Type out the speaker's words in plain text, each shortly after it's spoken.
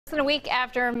Less than a week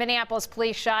after Minneapolis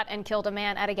police shot and killed a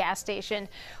man at a gas station,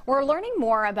 we're learning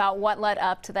more about what led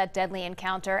up to that deadly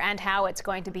encounter and how it's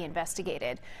going to be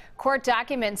investigated. Court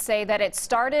documents say that it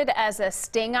started as a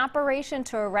sting operation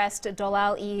to arrest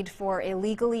Dolal Idd for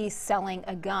illegally selling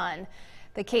a gun.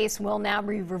 The case will now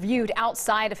be reviewed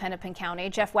outside of Hennepin County.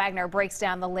 Jeff Wagner breaks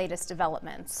down the latest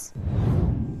developments.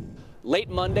 Late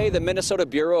Monday, the Minnesota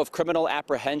Bureau of Criminal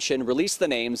Apprehension released the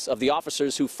names of the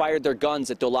officers who fired their guns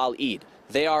at Dolal Idd.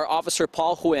 They are Officer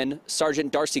Paul Huyn,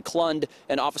 Sergeant Darcy Klund,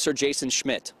 and Officer Jason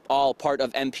Schmidt, all part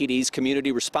of MPD's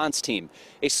community response team.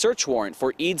 A search warrant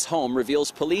for Idd's home reveals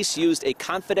police used a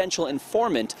confidential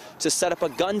informant to set up a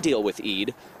gun deal with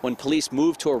Idd. When police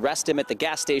moved to arrest him at the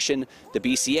gas station, the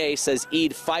BCA says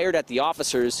Idd fired at the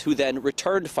officers, who then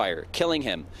returned fire, killing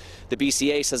him. The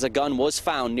BCA says a gun was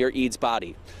found near Idd's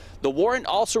body. The warrant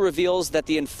also reveals that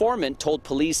the informant told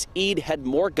police Idd had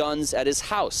more guns at his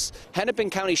house.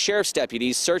 Hennepin County Sheriff's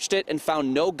deputies searched it and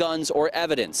found no guns or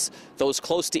evidence. Those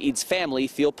close to Idd's family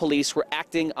feel police were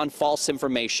acting on false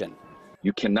information.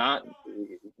 You cannot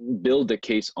build a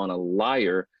case on a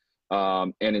liar,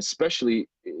 and especially,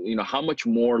 how much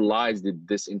more lies did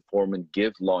this informant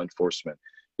give law enforcement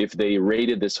if they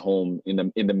raided this home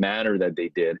in the manner that they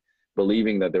did,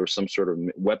 believing that there were some sort of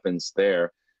weapons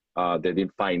there. They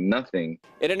didn't find nothing.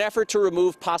 In an effort to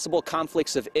remove possible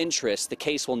conflicts of interest, the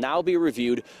case will now be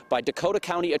reviewed by Dakota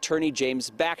County Attorney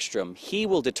James Backstrom. He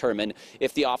will determine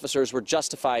if the officers were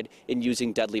justified in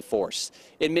using deadly force.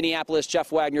 In Minneapolis,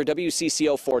 Jeff Wagner,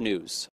 WCCO 4 News.